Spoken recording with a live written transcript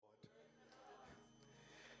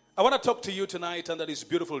I want to talk to you tonight under this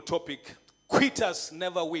beautiful topic. Quitters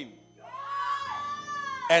never win.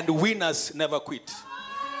 And winners never quit.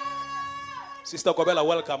 Sister Kobela,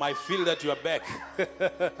 welcome. I feel that you are back.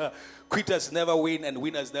 Quitters never win and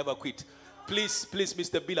winners never quit. Please,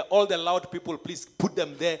 Mr. Bila, all the loud people, please put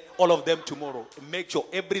them there, all of them tomorrow. Make sure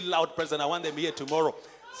every loud person, I want them here tomorrow.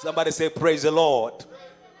 Somebody say, praise the Lord.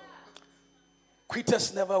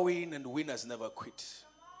 Quitters never win and winners never quit.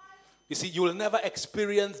 You see, you will never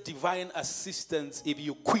experience divine assistance if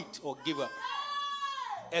you quit or give up.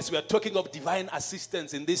 As we are talking of divine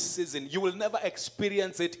assistance in this season, you will never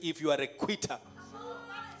experience it if you are a quitter.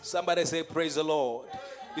 Somebody say, praise the Lord.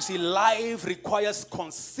 You see, life requires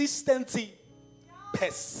consistency,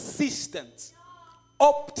 persistence,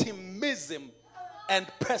 optimism, and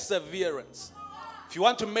perseverance. If you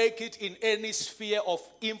want to make it in any sphere of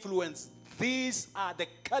influence, these are the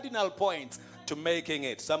cardinal points to making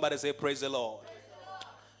it. Somebody say, praise the Lord.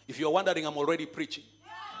 If you're wondering, I'm already preaching.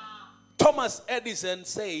 Thomas Edison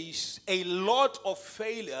says a lot of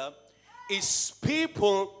failure is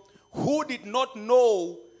people who did not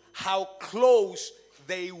know how close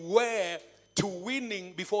they were to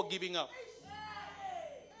winning before giving up.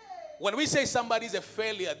 When we say somebody is a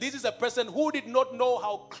failure, this is a person who did not know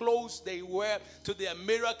how close they were to their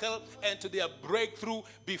miracle and to their breakthrough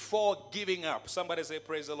before giving up. Somebody say,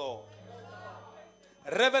 praise the Lord.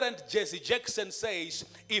 Reverend Jesse Jackson says,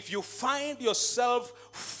 if you find yourself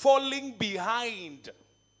falling behind,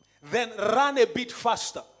 then run a bit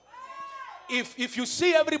faster. If you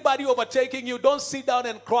see everybody overtaking you, don't sit down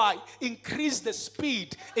and cry. Increase the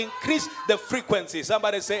speed. Increase the frequency.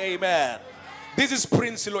 Somebody say amen. This is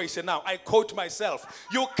Prince Eloise. Now, I quote myself.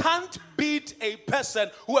 You can't beat a person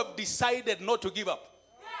who have decided not to give up.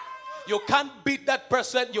 You can't beat that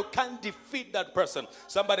person. You can't defeat that person.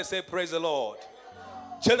 Somebody say praise the Lord.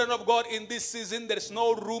 Children of God, in this season, there is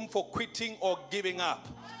no room for quitting or giving up.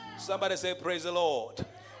 Somebody say, praise the Lord.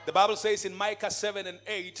 The Bible says in Micah 7 and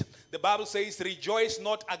 8, the Bible says, rejoice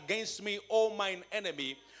not against me, O mine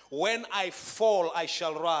enemy. When I fall, I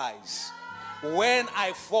shall rise. When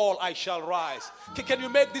I fall, I shall rise. Can you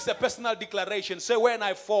make this a personal declaration? Say, when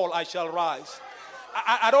I fall, I shall rise.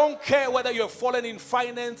 I don't care whether you're fallen in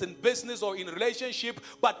finance, in business, or in relationship,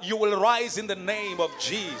 but you will rise in the name of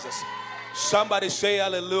Jesus. Somebody say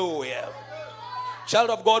hallelujah.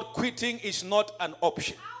 Child of God, quitting is not an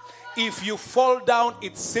option. If you fall down,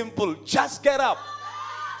 it's simple. Just get up.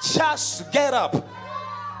 Just get up.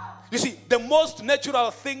 You see, the most natural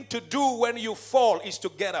thing to do when you fall is to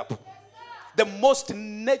get up. The most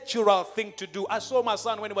natural thing to do. I saw my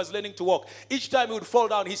son when he was learning to walk. Each time he would fall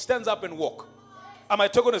down, he stands up and walk. Am I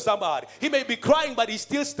talking to somebody? He may be crying, but he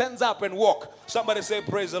still stands up and walk. Somebody say,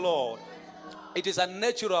 praise the Lord. It is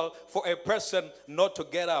unnatural for a person not to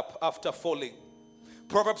get up after falling.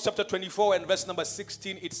 Proverbs chapter 24 and verse number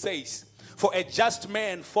 16, it says, for a just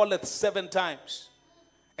man falleth 7 times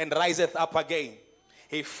and riseth up again.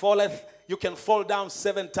 He falleth, you can fall down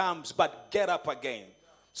 7 times, but get up again.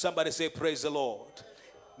 Somebody say, praise the Lord.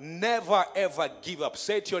 Never ever give up.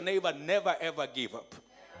 Say to your neighbor, never ever give up.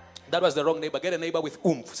 That was the wrong neighbor. Get a neighbor with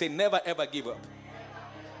oomph. Say, never ever give up.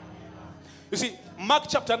 You see, Mark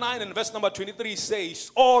chapter 9 and verse number 23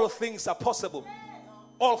 says, all things are possible.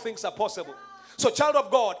 All things are possible. So, child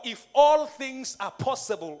of God, if all things are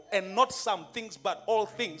possible and not some things but all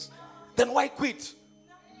things, then why quit?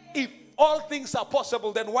 If all things are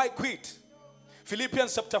possible, then why quit?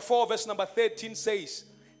 Philippians chapter 4 verse number 13 says,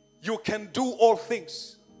 you can do all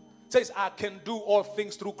things. It says, I can do all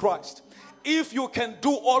things through Christ. If you can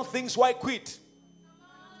do all things, why quit?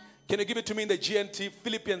 Can you give it to me in the GNT?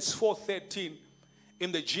 Philippians 4:13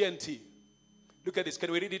 in the GNT. Look at this.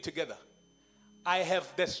 Can we read it together? I have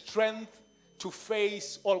the strength to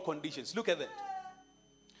face all conditions. Look at that.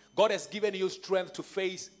 God has given you strength to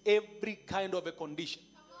face every kind of a condition.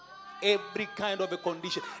 Every kind of a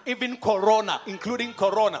condition. Even corona, including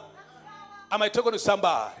corona. Am I talking to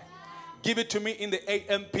somebody? Give it to me in the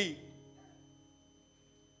AMP.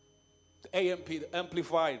 The AMP, the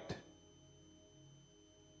amplified.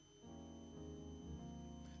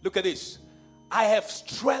 Look at this. I have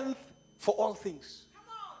strength for all things.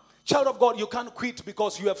 Child of God, you can't quit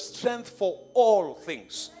because you have strength for all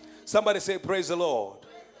things. Somebody say, praise the Lord.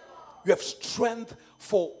 You have strength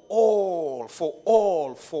for all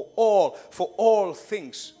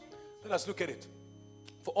things. Let us look at it.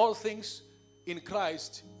 For all things in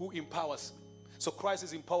Christ who empowers. So Christ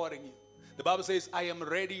is empowering you. The Bible says, I am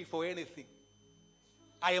ready for anything.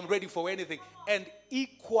 I am ready for anything. And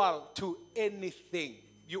equal to anything.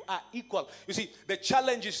 You are equal. You see, the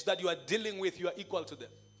challenges that you are dealing with, you are equal to them.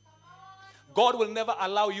 God will never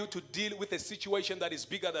allow you to deal with a situation that is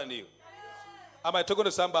bigger than you. Am I talking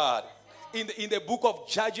to somebody? In the book of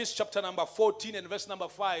Judges, chapter number 14 and verse number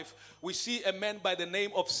 5, we see a man by the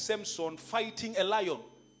name of Samson fighting a lion.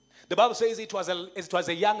 The Bible says it was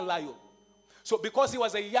a young lion. So because he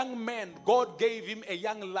was a young man, God gave him a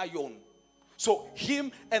young lion. So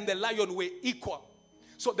him and the lion were equal.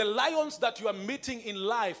 So the lions that you are meeting in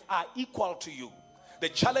life are equal to you. The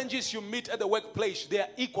challenges you meet at the workplace, they are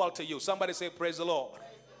equal to you. Somebody say, praise the Lord.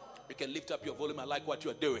 You can lift up your volume. I like what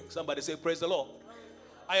you are doing. Somebody say, praise the Lord.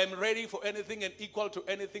 I am ready for anything and equal to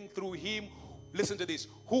anything through him. Listen to this.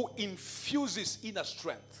 Who infuses inner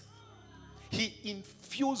strength. He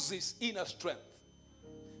infuses inner strength.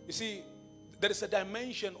 You see, there is a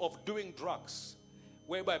dimension of doing drugs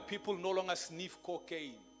whereby people no longer sniff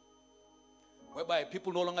cocaine, whereby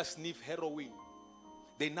people no longer sniff heroin.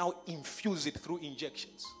 They now infuse it through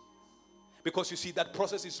injections. Because you see, that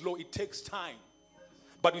process is slow. It takes time.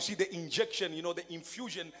 But you see, the injection, the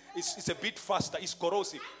infusion is a bit faster. It's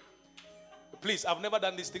corrosive. Please, I've never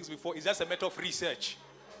done these things before. It's just a matter of research.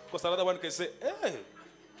 Because another one can say, hey,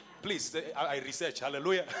 please, I research.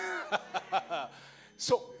 Hallelujah.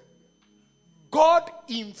 So, God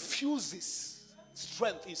infuses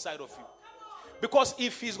strength inside of you. Because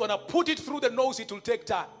if he's going to put it through the nose, it will take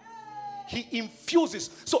time. He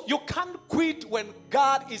infuses. So, you can't quit when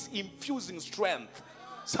God is infusing strength.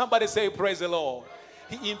 Somebody say, praise the Lord.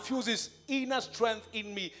 He infuses inner strength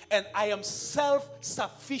in me, and I am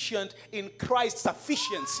self-sufficient in Christ's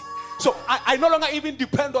sufficiency. So I no longer even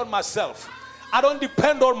depend on myself. I don't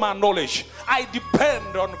depend on my knowledge. I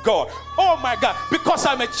depend on God. Oh my God, because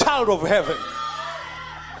I'm a child of heaven.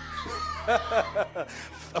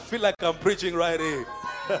 I feel like I'm preaching right here.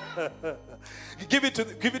 Give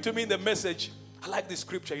it to me in the Message. I like this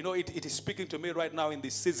scripture. It is speaking to me right now in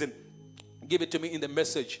this season. Give it to me in the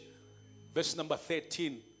Message. Verse number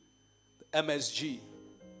 13, the MSG.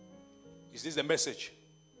 Is this the Message?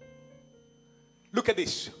 Look at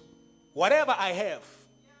this. Whatever I have,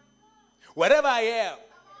 whatever I am,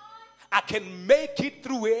 I can make it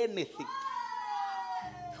through anything.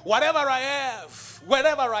 Whatever I have,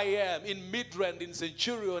 wherever I am, in Midrand, in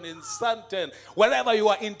Centurion, in Santen, wherever you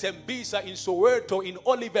are, in Tembisa, in Soweto, in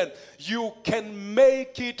Oliven, you can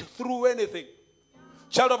make it through anything.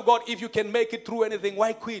 Child of God, if you can make it through anything,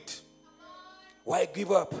 why quit? Why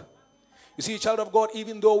give up? You see, child of God,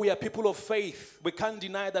 even though we are people of faith, we can't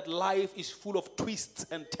deny that life is full of twists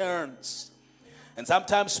and turns. And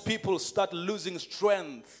sometimes people start losing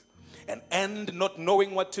strength and end not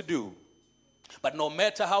knowing what to do. But no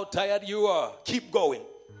matter how tired you are, keep going.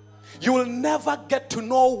 You will never get to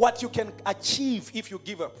know what you can achieve if you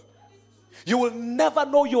give up. You will never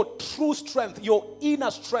know your true strength, your inner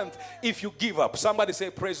strength, if you give up. Somebody say,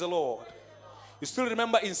 praise the Lord. You still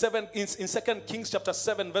remember in 2 Kings chapter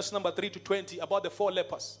 7, verse number 3 to 20, about the 4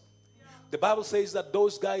 lepers. The Bible says that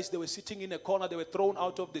those guys, they were sitting in a corner. They were thrown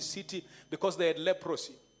out of the city because they had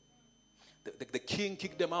leprosy. The king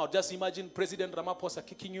kicked them out. Just imagine President Ramaphosa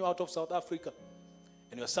kicking you out of South Africa.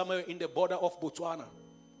 And you're somewhere in the border of Botswana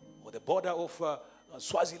or the border of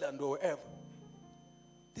Swaziland or wherever.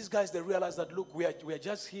 These guys, they realized that, look, we are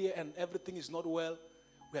just here and everything is not well.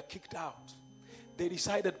 We are kicked out. They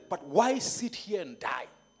decided, but why sit here and die?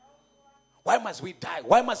 Why must we die?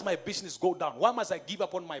 Why must my business go down? Why must I give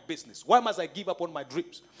up on my business? Why must I give up on my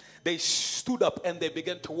dreams? They stood up and they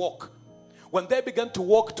began to walk. When they began to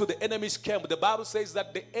walk to the enemy's camp, the Bible says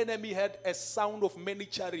that the enemy had a sound of many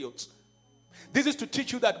chariots. This is to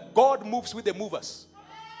teach you that God moves with the movers.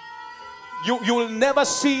 You will never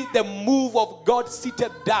see the move of God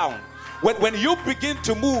seated down. When you begin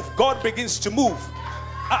to move, God begins to move.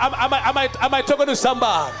 Am I talking to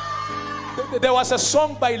somebody? There was a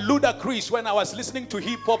song by Ludacris when I was listening to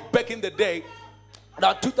hip-hop back in the day.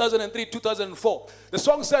 Now 2003, 2004. The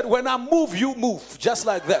song said, when I move, you move. Just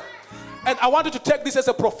like that. And I wanted to take this as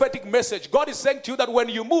a prophetic message. God is saying to you that when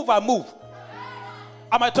you move, I move.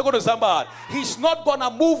 Am I talking to somebody? He's not going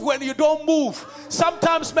to move when you don't move.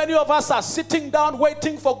 Sometimes many of us are sitting down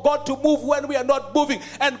waiting for God to move when we are not moving.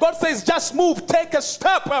 And God says, just move. Take a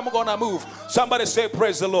step. I'm going to move. Somebody say,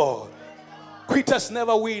 praise the Lord. Quitters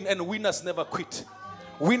never win and winners never quit.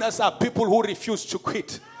 Winners are people who refuse to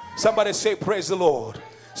quit. Somebody say, praise the Lord.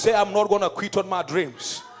 Say, I'm not going to quit on my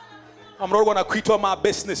dreams. I'm not going to quit on my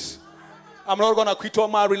business. I'm not going to quit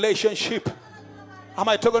on my relationship. Am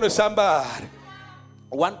I talking to somebody?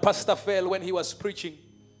 One pastor fell when he was preaching.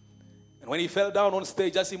 And when he fell down on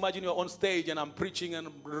stage, just imagine you're on stage and I'm preaching and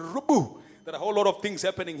there are a whole lot of things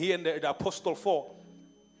happening here in the Apostle 4.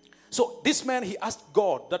 So this man, he asked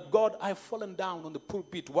God that, God, I've fallen down on the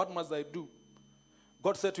pulpit. What must I do?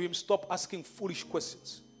 God said to him, stop asking foolish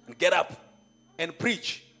questions and get up and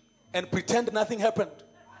preach and pretend nothing happened.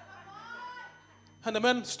 And the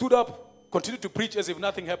man stood up, continued to preach as if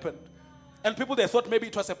nothing happened. And people, they thought maybe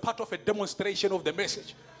it was a part of a demonstration of the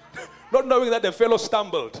message. Not knowing that the fellow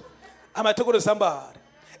stumbled. Am I talking to somebody?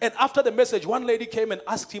 And after the message, one lady came and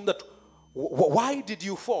asked him that, why did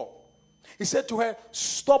you fall? He said to her,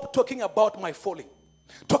 stop talking about my falling.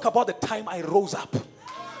 Talk about the time I rose up.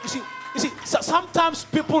 You see, sometimes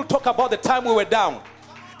people talk about the time we were down.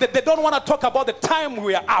 They don't want to talk about the time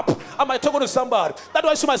we are up. Am I talking to somebody?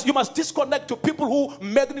 That's why you must disconnect to people who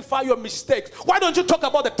magnify your mistakes. Why don't you talk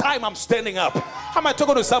about the time I'm standing up? Am I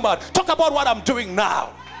talking to somebody? Talk about what I'm doing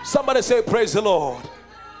now. Somebody say, praise the Lord.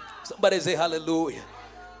 Somebody say, hallelujah.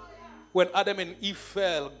 When Adam and Eve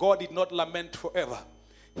fell, God did not lament forever.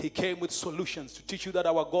 He came with solutions to teach you that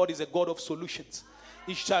our God is a God of solutions.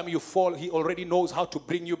 Each time you fall, he already knows how to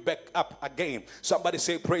bring you back up again. Somebody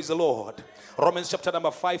say, praise the Lord. Romans chapter number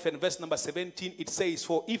 5 and verse number 17, it says,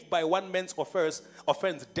 for if by one man's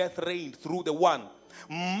offense death reigned through the one,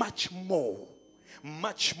 much more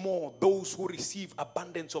those who receive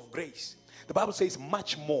abundance of grace. The Bible says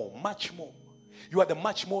much more. You are the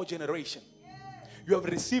much more generation. You have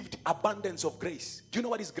received abundance of grace. Do you know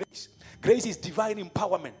what is grace? Grace is divine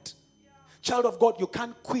empowerment. Child of God, you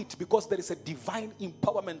can't quit because there is a divine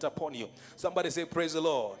empowerment upon you. Somebody say, praise the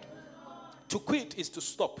Lord. To quit is to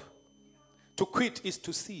stop. To quit is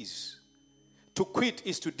to cease. To quit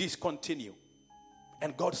is to discontinue.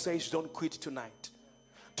 And God says, don't quit tonight.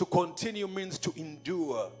 To continue means to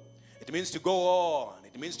endure. It means to go on.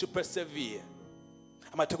 It means to persevere.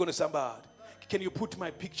 Am I talking to somebody? Can you put my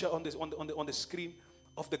picture on the screen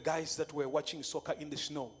of the guys that were watching soccer in the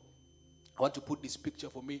snow? I want to put this picture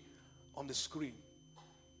for me on the screen.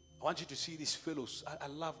 I want you to see these fellows. I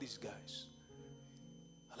love these guys.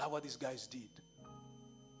 I love what these guys did.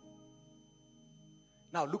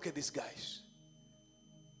 Now look at these guys.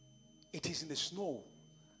 It is in the snow.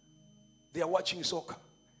 They are watching soccer.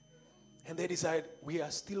 And they decide, we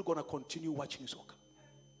are still going to continue watching soccer.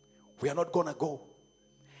 We are not going to go.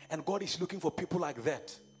 And God is looking for people like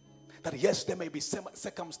that. That yes, there may be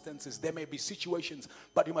circumstances, there may be situations,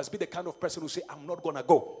 but you must be the kind of person who say, I'm not going to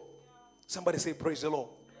go. Somebody say, praise the Lord.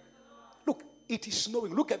 Look, it is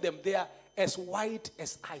snowing. Look at them. They are as white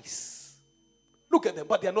as ice. Look at them,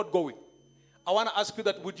 but they are not going. I want to ask you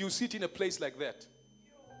that, would you sit in a place like that?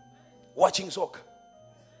 Watching soccer.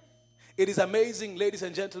 It is amazing, ladies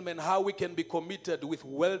and gentlemen, how we can be committed with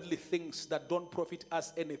worldly things that don't profit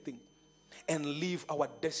us anything and live our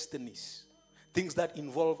destinies. Things that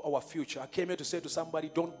involve our future. I came here to say to somebody,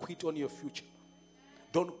 don't quit on your future.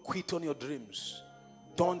 Don't quit on your dreams.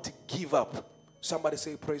 Don't give up. Somebody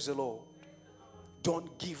say, praise the Lord.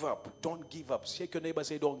 Don't give up. Don't give up. Shake your neighbor,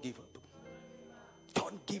 say, don't give up.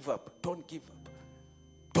 Don't give up. Don't give up.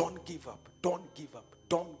 Don't give up. Don't give up.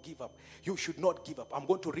 Don't give up. You should not give up. I'm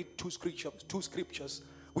going to read two scriptures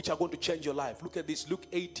which are going to change your life. Look at this. Luke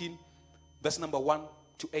 18, verse number 1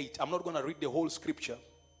 to 8. I'm not going to read the whole scripture,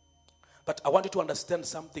 but I want you to understand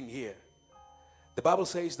something here. The Bible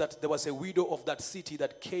says that there was a widow of that city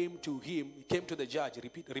that came to him, came to the judge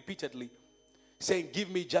repeatedly, saying, give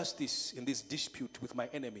me justice in this dispute with my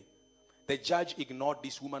enemy. The judge ignored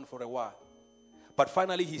this woman for a while. But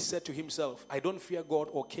finally he said to himself, I don't fear God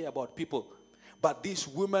or care about people, but this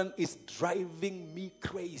woman is driving me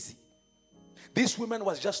crazy. This woman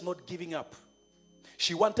was just not giving up.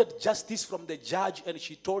 She wanted justice from the judge, and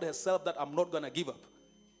she told herself that I'm not going to give up.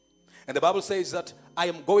 And the Bible says that I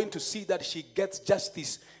am going to see that she gets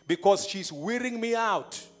justice because she's wearing me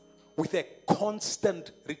out with a constant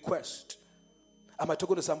request. Am I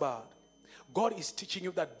talking to somebody? God is teaching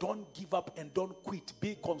you that don't give up and don't quit.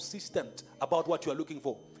 Be consistent about what you are looking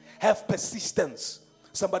for. Have persistence.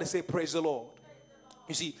 Somebody say, praise the Lord.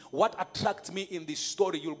 You see, what attracts me in this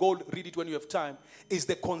story, you'll go read it when you have time, is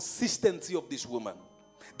the consistency of this woman.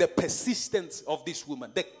 The persistence of this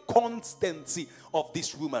woman. The constancy of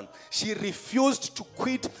this woman. She refused to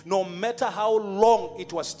quit no matter how long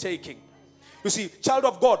it was taking. You see, child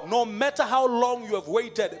of God, no matter how long you have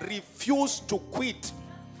waited, refuse to quit.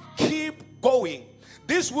 Keep going.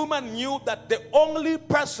 This woman knew that the only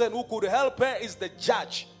person who could help her is the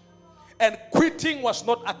judge. And quitting was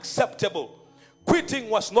not acceptable. Quitting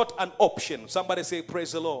was not an option. Somebody say,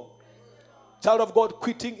 praise the Lord. Child of God,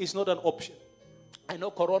 quitting is not an option. I know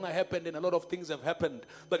Corona happened and a lot of things have happened,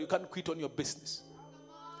 but you can't quit on your business.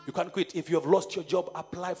 You can't quit. If you have lost your job,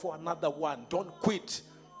 apply for another one. Don't quit.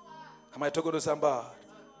 Am I talking to somebody?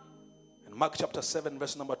 In Mark chapter 7,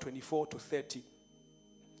 verse number 24 to 30.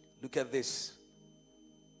 Look at this.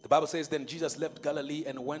 The Bible says, then Jesus left Galilee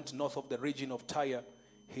and went north of the region of Tyre.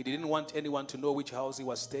 He didn't want anyone to know which house he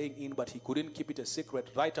was staying in, but he couldn't keep it a secret.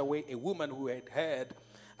 Right away, a woman who had heard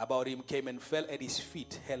about him came and fell at his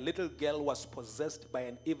feet. Her little girl was possessed by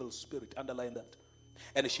an evil spirit. Underline that.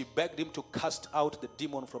 And she begged him to cast out the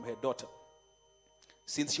demon from her daughter.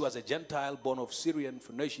 Since she was a Gentile born of Syrian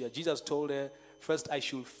Phoenicia, Jesus told her, first I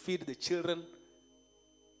should feed the children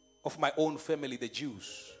of my own family, the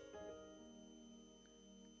Jews.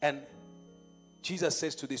 And Jesus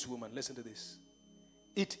says to this woman, listen to this.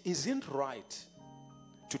 It isn't right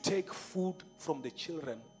to take food from the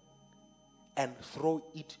children and throw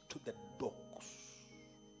it to the dogs.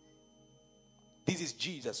 This is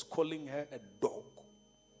Jesus calling her a dog.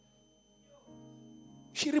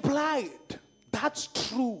 She replied, that's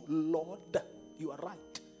true, Lord. You are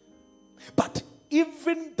right. But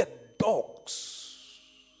even the dogs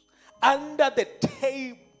under the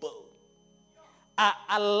table are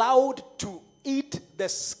allowed to eat the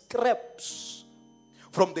scraps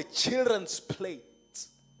from the children's plates.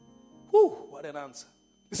 Whew, what an answer.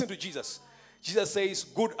 Listen to Jesus. Jesus says,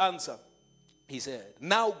 good answer. He said,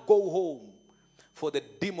 now go home, for the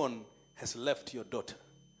demon has left your daughter.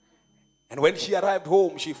 And when she arrived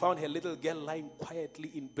home, she found her little girl lying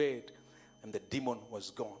quietly in bed, and the demon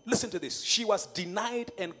was gone. Listen to this. She was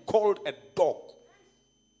denied and called a dog.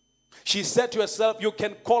 She said to herself, you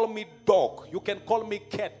can call me dog. You can call me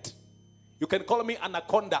cat. You can call me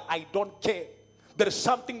anaconda. I don't care. There is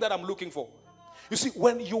something that I'm looking for. You see,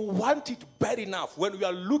 when you want it bad enough, when you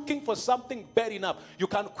are looking for something bad enough, you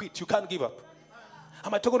can't quit. You can't give up.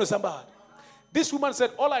 Am I talking to somebody? This woman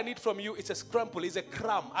said, all I need from you is a scramble, is a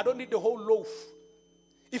crumb. I don't need the whole loaf.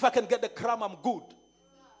 If I can get the crumb, I'm good.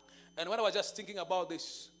 And when I was just thinking about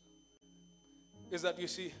this, is that you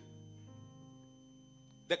see,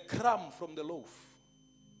 the crumb from the loaf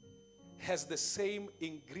has the same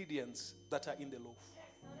ingredients that are in the loaf.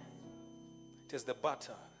 It has the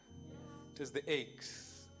butter, it has the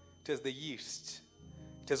eggs, it has the yeast,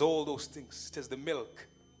 it has all those things, it has the milk.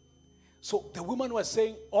 So the woman was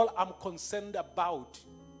saying, all I'm concerned about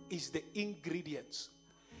is the ingredients.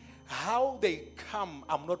 How they come,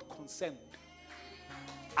 I'm not concerned.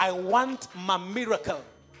 I want my miracle,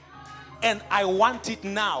 and I want it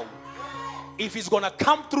now. If it's going to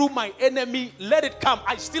come through my enemy, let it come.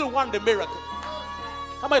 I still want the miracle.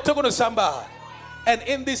 Am I talking to somebody? And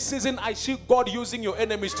in this season, I see God using your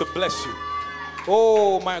enemies to bless you.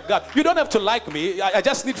 Oh my God. You don't have to like me. I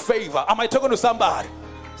just need favor. Am I talking to somebody?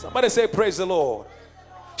 Somebody say, praise the Lord.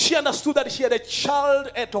 She understood that she had a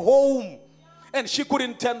child at home and she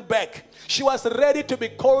couldn't turn back. She was ready to be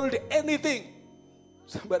called anything.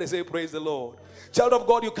 Somebody say, praise the Lord. Child of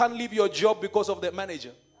God, you can't leave your job because of the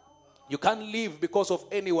manager. You can't leave because of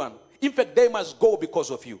anyone. In fact, they must go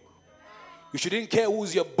because of you. You shouldn't care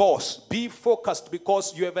who's your boss. Be focused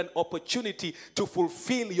because you have an opportunity to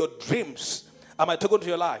fulfill your dreams. Am I talking to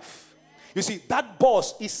your life? You see, that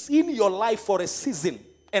boss is in your life for a season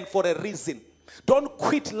and for a reason. Don't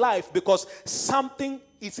quit life because something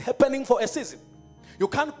is happening for a season. You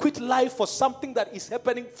can't quit life for something that is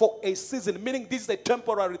happening for a season, meaning this is a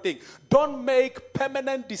temporary thing. Don't make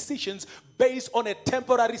permanent decisions based on a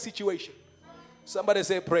temporary situation. Somebody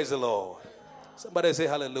say, praise the Lord. Somebody say,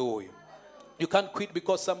 hallelujah. You can't quit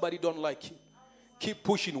because somebody don't like you. Keep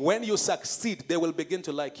pushing. When you succeed, they will begin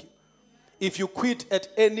to like you. If you quit at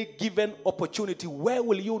any given opportunity, where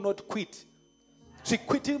will you not quit? See,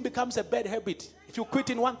 quitting becomes a bad habit. If you quit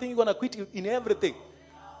in one thing, you're going to quit in everything.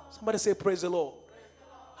 Somebody say, praise the Lord.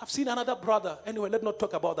 I've seen another brother. Anyway, let's not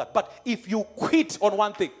talk about that. But if you quit on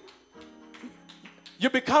one thing, you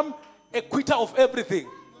become a quitter of everything.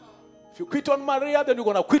 If you quit on Maria, then you're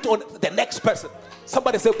going to quit on the next person.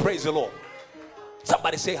 Somebody say, praise the Lord.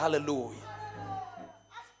 Somebody say, hallelujah.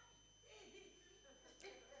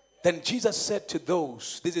 Then Jesus said to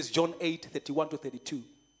those, this is John 8:31-32.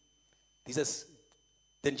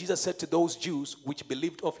 Then Jesus said to those Jews which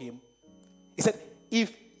believed of him, he said,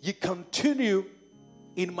 if ye continue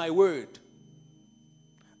in my word,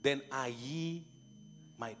 then are ye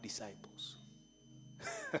my disciples.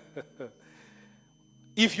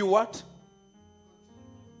 If you what?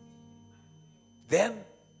 Then,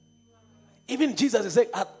 even Jesus is saying,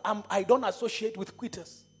 I don't associate with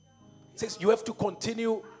quitters. He says, you have to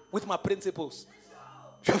continue with my principles.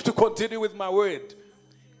 You have to continue with my word.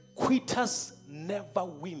 Quitters never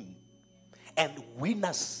win, and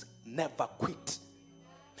winners never quit.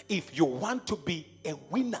 If you want to be a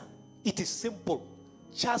winner, it is simple.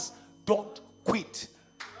 Just don't quit.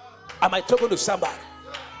 Am I talking to somebody?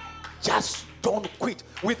 Just don't quit.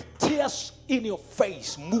 With tears in your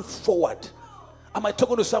face, move forward. Am I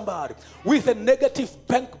talking to somebody? With a negative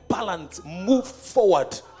bank balance, move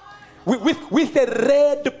forward. With a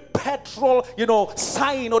red petrol,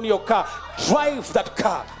 sign on your car, drive that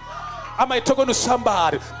car. Am I talking to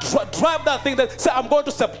somebody? Drive that thing that say, I'm going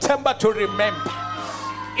to September to remember.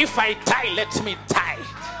 If I die, let me die.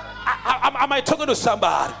 Am I talking to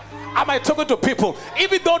somebody? Am I talking to people?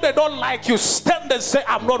 Even though they don't like you, stand and say,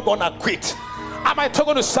 I'm not gonna quit. Am I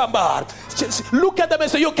talking to somebody? Just look at them and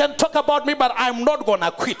say, you can talk about me, but I'm not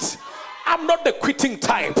gonna quit. I'm not the quitting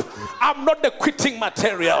type. I'm not the quitting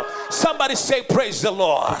material. Somebody say, praise the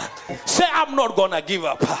Lord. Say, I'm not gonna give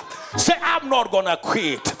up. Say, I'm not gonna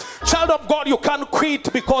quit. Child of God, you can't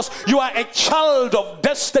quit because you are a child of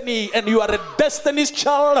destiny, and you are a destiny's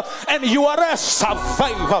child, and you are a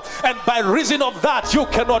survivor, and by reason of that you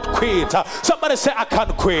cannot quit. Somebody say, I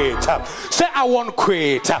can't quit. Say, I won't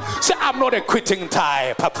quit. Say, I'm not a quitting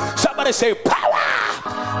type. Somebody say, power.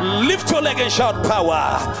 Lift your leg and shout,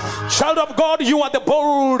 power. Child of God, you are the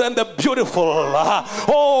bold and the beautiful.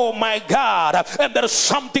 Oh my God. And there is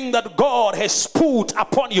something that God has put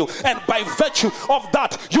upon you, and by virtue of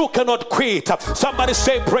that you cannot quit. Somebody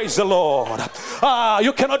say, praise the Lord.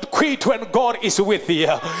 You cannot quit when God is with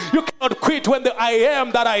you. You cannot quit when the I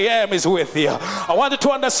am that I am is with you. I want you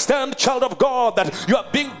to understand, child of God, that you are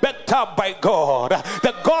being backed up by God.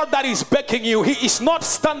 The God that is backing you, he is not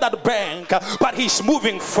Standard Bank, but he's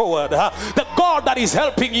moving forward. The God that is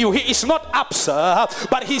helping you, he is not ABSA,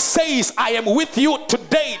 but he says, I am with you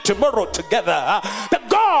today, tomorrow, together. The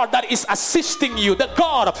God that is assisting you, the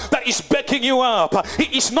God that is backing you up,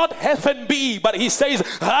 he is not FNB, but he says,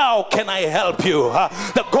 how can I help you?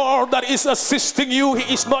 The God that is assisting you,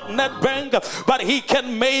 he is not NetBank, but he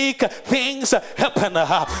can make things happen.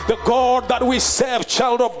 The God that we serve,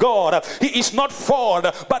 child of God, he is not Ford,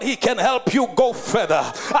 but he can help you go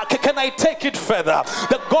further. Can I take it further?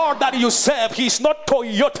 The God that you serve, he is not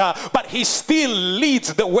Toyota, but he still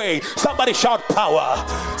leads the way. Somebody shout power.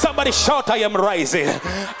 Somebody shout, I am rising.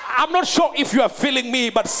 I'm not sure if you are feeling me,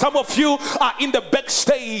 but some of you are in the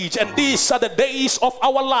backstage, and these are the days of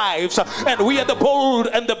our lives, and we are the bold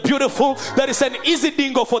and the beautiful. There is an easy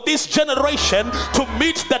dingo for this generation to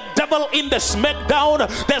meet the devil in the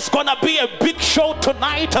smackdown. There's gonna be a big show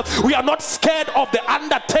tonight. We are not scared of the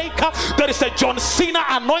Undertaker. There is a John Cena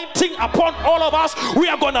anointing upon all of us. We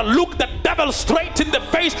are gonna look the devil straight in the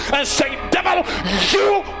face and say, devil,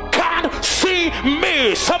 you can't see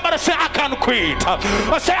me. Somebody say, I can't quit.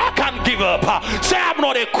 Say, I can't give up. Say, I'm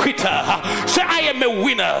not a quitter. Say, I am a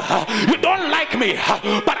winner. You don't like me,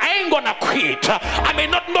 but I ain't gonna quit. I may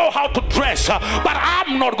not know how to dress, but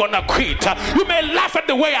I'm not gonna quit. You may laugh at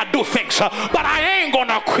the way I do things, but I ain't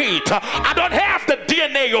gonna quit. I don't have the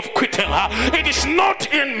DNA of quitting. It is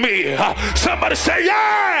not in me. Somebody say,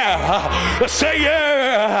 yeah. Say,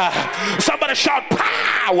 yeah. Somebody shout,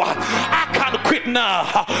 power. I can't quit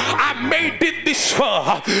now. I made it this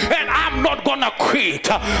far, and I'm not gonna quit.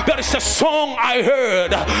 There is a song I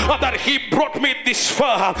heard that he brought me this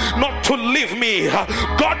far not to leave me.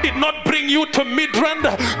 God did not bring you to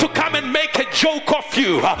Midrand to come and make a joke of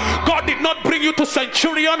you. God did not bring you to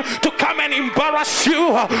Centurion to come and embarrass you.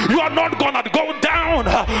 You are not gonna go down,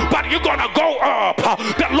 but you're gonna go up.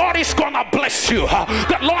 The Lord is gonna bless you.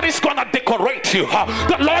 The Lord is gonna decorate you.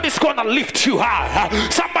 The Lord is gonna lift you high.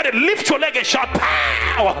 Somebody lift your leg and shout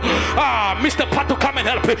power. Mr. Patu, come and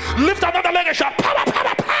help me. Lift another leg and shout power,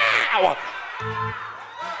 power, power.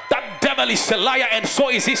 That devil is a liar, and so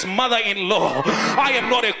is his mother-in-law. I am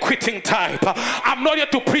not a quitting type. I'm not here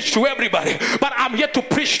to preach to everybody, but I'm here to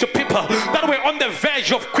preach to people that were on the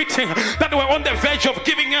verge of quitting, that were on the verge of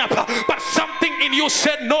giving up, but something in you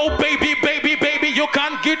said, no, baby, baby, baby, you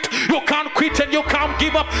can't quit, and you can't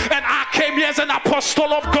give up. And I came here as an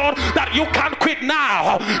apostle of God that you can't quit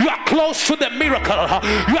now. You are close to the miracle.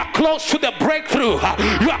 You are close to the breakthrough.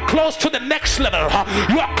 You are close to the next level.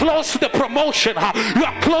 You are close to the promotion. You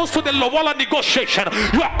are close to the Loyola negotiation.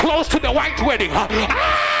 You are close to the white wedding.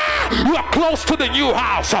 You are close to the new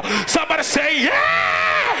house. Somebody say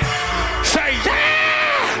yeah. Say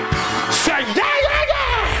yeah. Say yeah, yeah,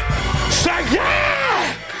 yeah. Say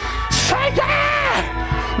yeah. Say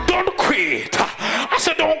yeah. Don't quit. I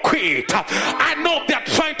said don't quit. I know they're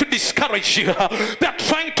trying to discourage you. They're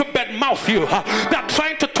trying to badmouth you. They're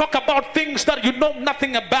trying to talk about things that you know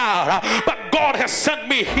nothing about. But God has sent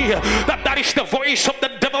me here. That is the voice of the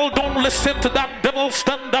devil. Don't listen to that devil.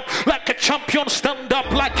 Stand up like a champion. Stand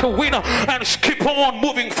up like a winner, and keep on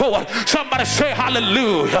moving forward. Somebody say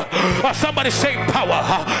hallelujah. Somebody say power.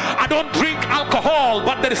 I don't drink alcohol,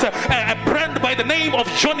 but there is a brand friend by the name of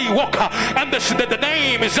Johnny Walker, and the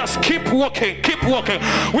name is just keep walking, keep walking.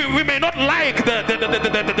 We may not like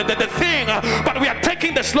the thing, but we are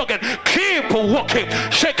taking the slogan, keep walking.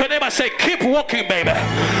 Shake your neighbor, say keep walking, baby.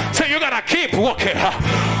 Say you gotta keep walking.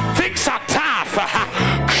 Things are tough.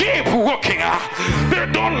 Keep walking.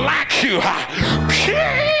 They don't like you.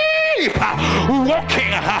 Keep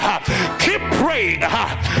walking. Keep praying.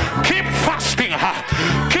 Keep fasting.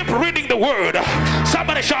 Keep reading the word.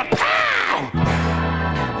 Somebody shout, pow!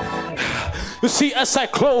 You see, as I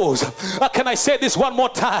close, can I say this one more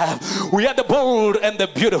time? We are the bold and the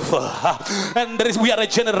beautiful, and we are a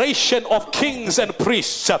generation of kings and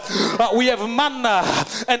priests. We have manna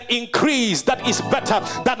and increase that is better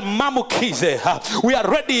than Mamukize. We are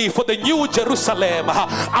ready for the new Jerusalem,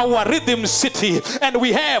 our rhythm city, and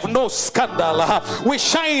we have no scandal. We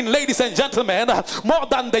shine, ladies and gentlemen, more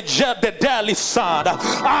than the daily sun.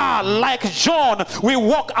 Like John, we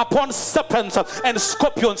walk upon serpents and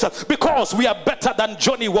scorpions because we are better than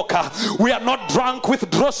Johnny Walker. We are not drunk with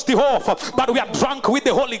Drosty Hoff, but we are drunk with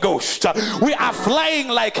the Holy Ghost. We are flying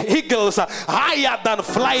like eagles, higher than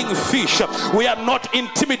flying fish. We are not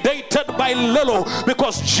intimidated by little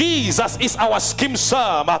because Jesus is our scheme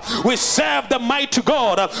serve. We serve the mighty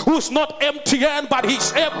God who's not empty-handed, but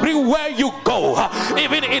he's everywhere you go.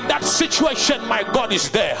 Even in that situation, my God is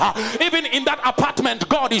there. Even in that apartment,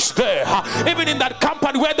 God is there. Even in that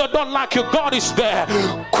company where they don't like you, God is there.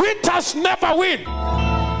 Quitters never win.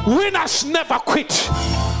 Winners never quit.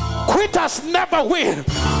 Quitters never win.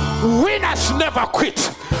 Winners never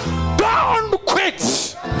quit. Don't quit.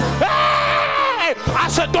 Hey! I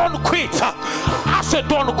said don't quit. I said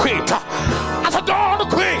don't quit. I said don't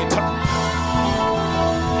quit.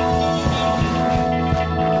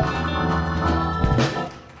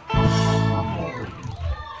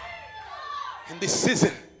 In this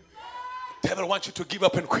season, the devil wants you to give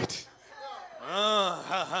up and quit.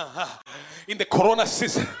 In the corona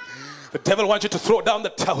season, the devil wants you to throw down the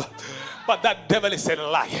towel, but that devil is a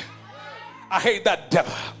liar. I hate that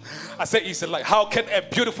devil. I say he's a liar. How can a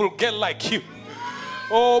beautiful girl like you,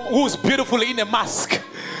 who's beautiful in a mask,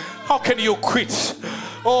 how can you quit?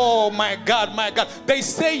 Oh my God, my God. They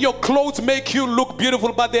say your clothes make you look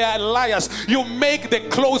beautiful, but they are liars. You make the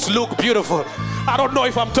clothes look beautiful. I don't know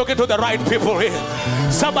if I'm talking to the right people here.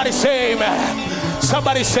 Somebody say amen.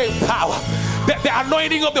 Somebody say power. The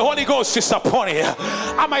anointing of the Holy Ghost is upon you.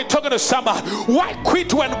 Am I talking to somebody? Why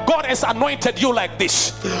quit when God has anointed you like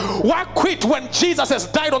this? Why quit when Jesus has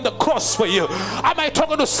died on the cross for you? Am I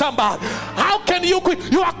talking to somebody? How can you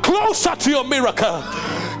quit? You are closer to your miracle.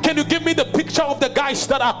 Can you give me the picture of the guys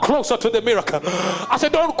that are closer to the miracle? I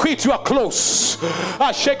said, don't quit, you are close.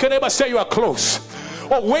 Shake your neighbor, say you are close.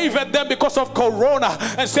 Or wave at them because of corona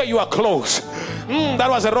and say you are close. That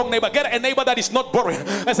was a wrong neighbor. Get a neighbor that is not boring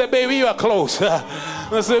and say, baby, you are close.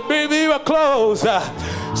 I say, baby, you are close.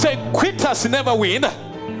 Say, quitters never win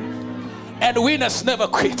and winners never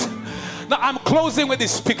quit. Now I'm closing with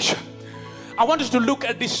this picture. I want you to look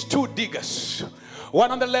at these two diggers,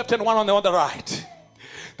 one on the left and one on the right.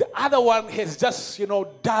 The other one has just,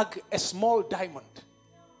 dug a small diamond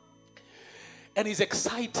and he's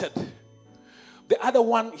excited. The other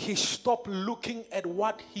one, he stopped looking at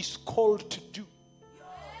what he's called to do.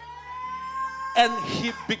 And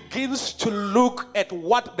he begins to look at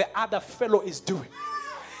what the other fellow is doing.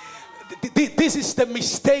 This is the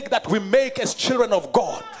mistake that we make as children of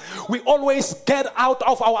God. We always get out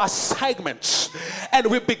of our assignments and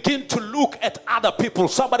we begin to look at other people.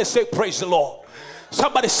 Somebody say, praise the Lord.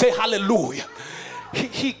 Somebody say, hallelujah.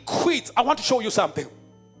 He quits. I want to show you something.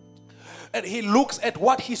 And he looks at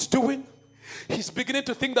what he's doing. He's beginning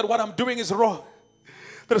to think that what I'm doing is wrong.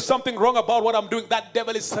 There's something wrong about what I'm doing. That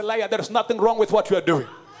devil is a liar. There's nothing wrong with what you are doing.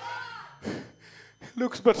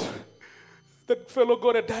 Looks, but that fellow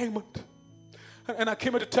got a diamond. And I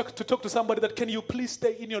came here to talk to somebody that, can you please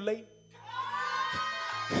stay in your lane?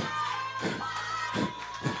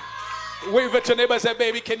 Wave at your neighbor and say,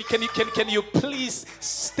 baby, can you please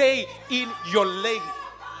stay in your lane?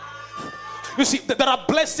 You see, there are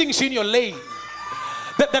blessings in your lane.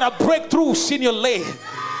 There are breakthroughs in your lane.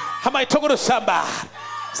 Am I talking to somebody?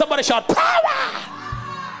 Somebody shout, power!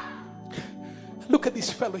 Look at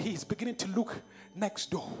this fellow. He's beginning to look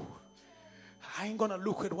next door. I ain't gonna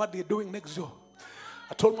look at what they're doing next door.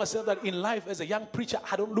 I told myself that in life as a young preacher,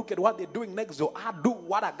 I don't look at what they're doing next door. I do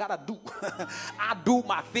what I gotta do. I do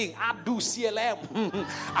my thing. I do CLM.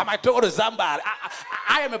 Am I talking to somebody?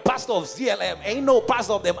 I am a pastor of CLM. Ain't no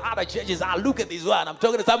pastor of them other churches. I look at this one. I'm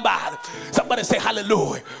talking to somebody. Somebody say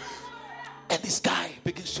hallelujah. And this guy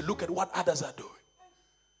begins to look at what others are doing.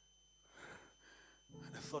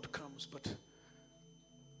 And the thought comes, but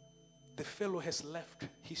the fellow has left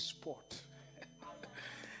his spot.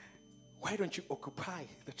 Why don't you occupy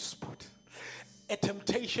that spot? A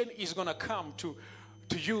temptation is going to come to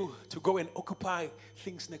you to go and occupy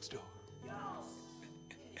things next door.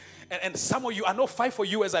 And some of you, I know 5 for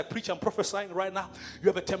you as I preach, I'm prophesying right now. You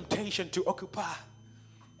have a temptation to occupy.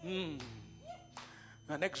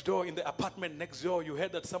 Now next door, in the apartment next door, you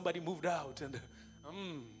heard that somebody moved out. And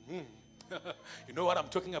you know what I'm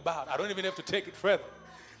talking about. I don't even have to take it further.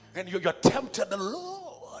 And you're tempted, the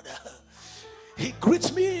Lord. He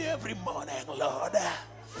greets me every morning, Lord.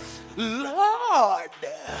 Lord,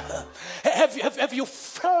 have you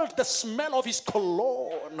felt the smell of his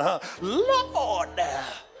cologne? Lord.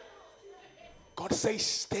 God says,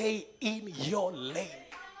 stay in your lane.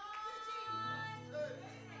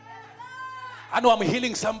 I know I'm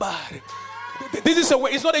healing somebody. This is a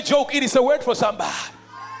word. It's not a joke. It is a word for somebody.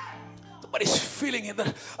 Somebody's feeling it.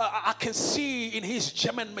 I can see in his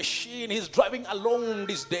German machine, he's driving alone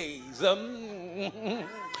these days. Oh,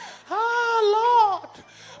 Lord.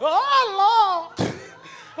 Oh, Lord.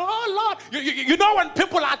 Oh, Lord. You know when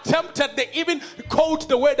people are tempted, they even quote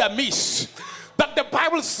the word amiss. But the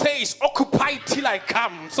Bible says, occupy till I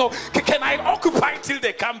come. So can I occupy till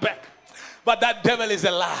they come back? But that devil is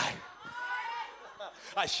a lie.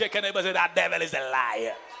 I shake a neighbor and say, that devil is a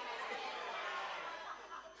liar.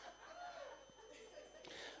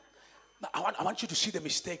 Now, I want you to see the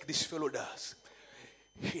mistake this fellow does.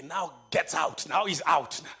 He now gets out. Now he's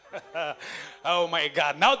out. Oh my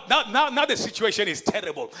God. Now the situation is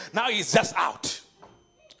terrible. Now he's just out.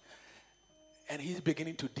 And he's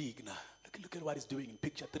beginning to dig now. Look at what he's doing in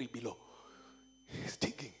picture 3 below. He's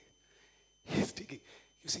digging. He's digging.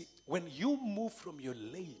 You see, when you move from your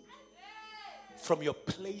lane, from your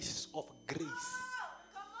place of grace,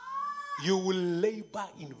 you will labor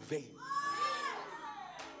in vain.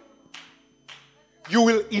 You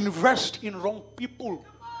will invest in wrong people,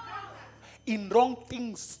 in wrong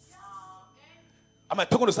things. Am I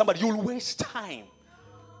talking to somebody? You will waste time.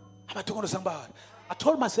 Am I talking to somebody? I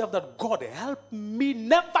told myself that, God, help me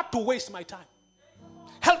never to waste my time.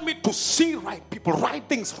 Help me to see right people, right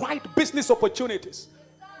things, right business opportunities.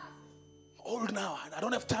 Old now, and I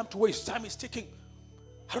don't have time to waste. Time is ticking.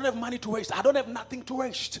 I don't have money to waste. I don't have nothing to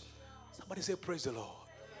waste. Somebody say, praise the Lord.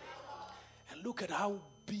 And look at how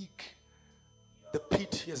big the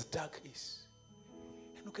pit he has dug is.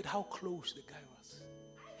 And look at how close the guy was.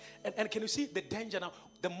 And can you see the danger now?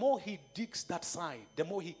 The more he digs that side, the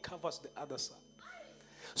more he covers the other side.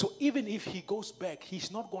 So even if he goes back, he's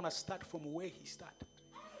not going to start from where he started.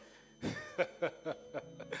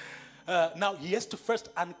 Now he has to first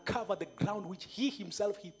uncover the ground which he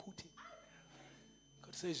himself put in.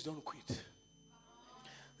 God says, don't quit. This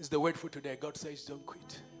is the word for today. God says, don't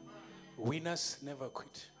quit. Winners never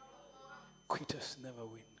quit. Quitters never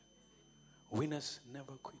win. Winners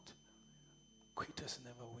never quit. Quitters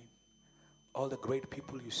never win. All the great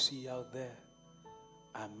people you see out there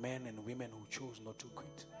are men and women who chose not to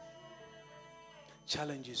quit.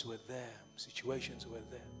 Challenges were there. Situations were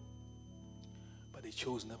there. But they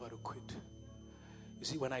chose never to quit. You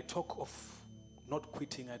see, when I talk of not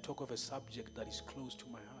quitting, I talk of a subject that is close to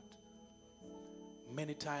my heart.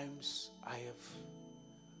 Many times I have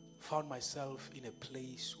found myself in a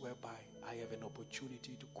place whereby I have an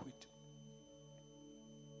opportunity to quit.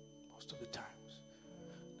 Most of the times.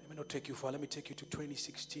 Let me not take you far. Let me take you to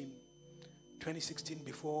 2016. 2016,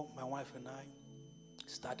 before my wife and I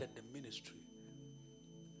started the ministry,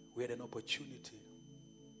 we had an opportunity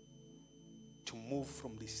to move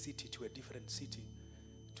from this city to a different city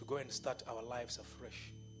to go and start our lives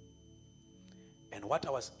afresh. And what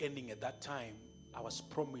I was earning at that time, I was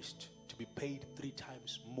promised to be paid 3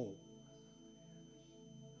 times more.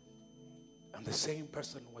 And the same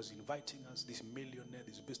person was inviting us, this millionaire,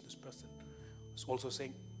 this business person, was also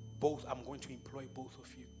saying, I'm going to employ both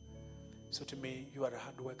of you. So to me, you are a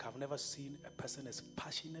hard worker. I've never seen a person as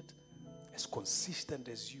passionate, as consistent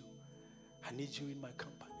as you. I need you in my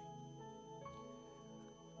company.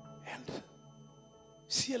 And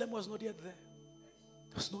CLM was not yet there.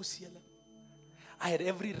 There was no CLM. I had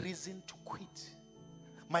every reason to quit.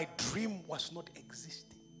 My dream was not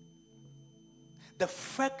existing. The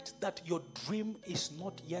fact that your dream is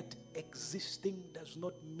not yet existing does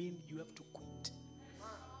not mean you have to quit.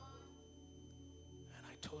 And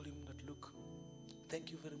I told him that, look,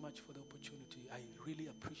 thank you very much for the opportunity. I really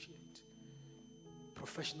appreciate it.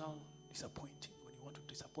 Professional disappointing when you want to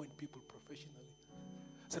disappoint people professionally.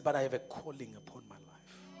 I said, but I have a calling upon my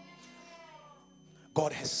life.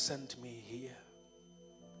 God has sent me here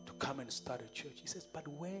to come and start a church. He says, but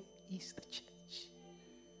where is the church?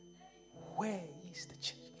 Where is the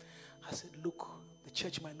church? I said, look, the The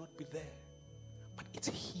church might not be there, but it's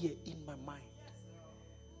here in my mind.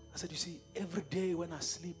 I said, you see, every day when I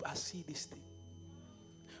sleep, I see this thing.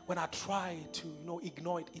 When I try to,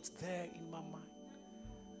 ignore it, it's there in my mind.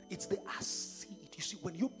 It's there. I see it. You see,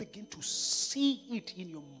 when you begin to see it in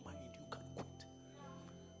your mind, you can quit.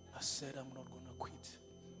 I said, I'm not going to quit.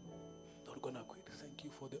 Not going to quit. Thank you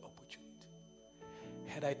for the opportunity.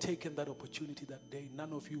 Had I taken that opportunity that day,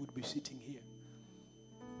 none of you would be sitting here.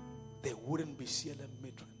 There wouldn't be CLM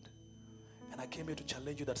Midrand. And I came here to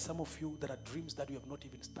challenge you that some of you, there are dreams that you have not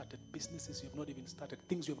even started, businesses you have not even started,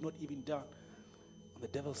 things you have not even done. When the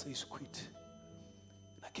devil says quit,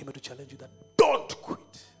 and I came here to challenge you that don't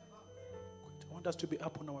quit. I want us to be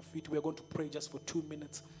up on our feet. We are going to pray just for 2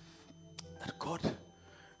 minutes. That God,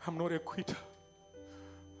 I'm not a quitter.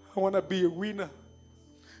 I want to be a winner.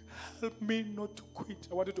 Help me not to quit.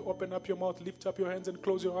 I want you to open up your mouth, lift up your hands and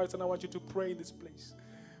close your eyes, and I want you to pray in this place.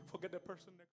 Forget the person next.